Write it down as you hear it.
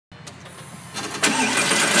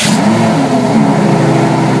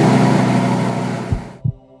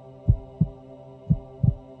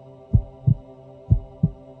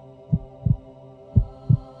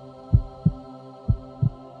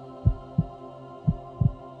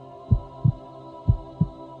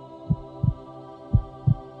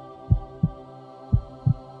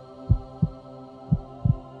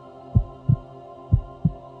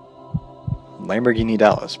Lamborghini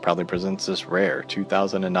Dallas proudly presents this rare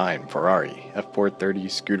 2009 Ferrari F430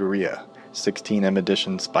 Scuderia 16M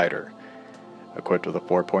Edition Spider. Equipped with a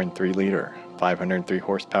 4.3-liter, 503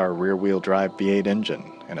 horsepower rear-wheel drive V8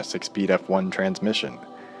 engine and a 6-speed F1 transmission,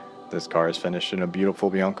 this car is finished in a beautiful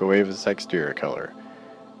Bianco Avus exterior color,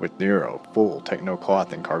 with Nero full techno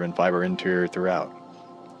cloth and carbon fiber interior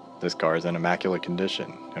throughout. This car is in immaculate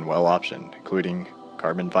condition and well optioned, including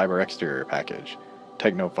carbon fiber exterior package,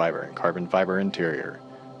 Technofiber and carbon fiber interior,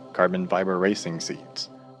 carbon fiber racing seats,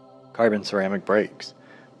 carbon ceramic brakes,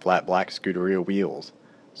 flat black Scuderia wheels,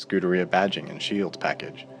 Scuderia badging and shields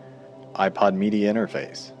package, iPod media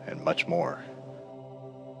interface, and much more.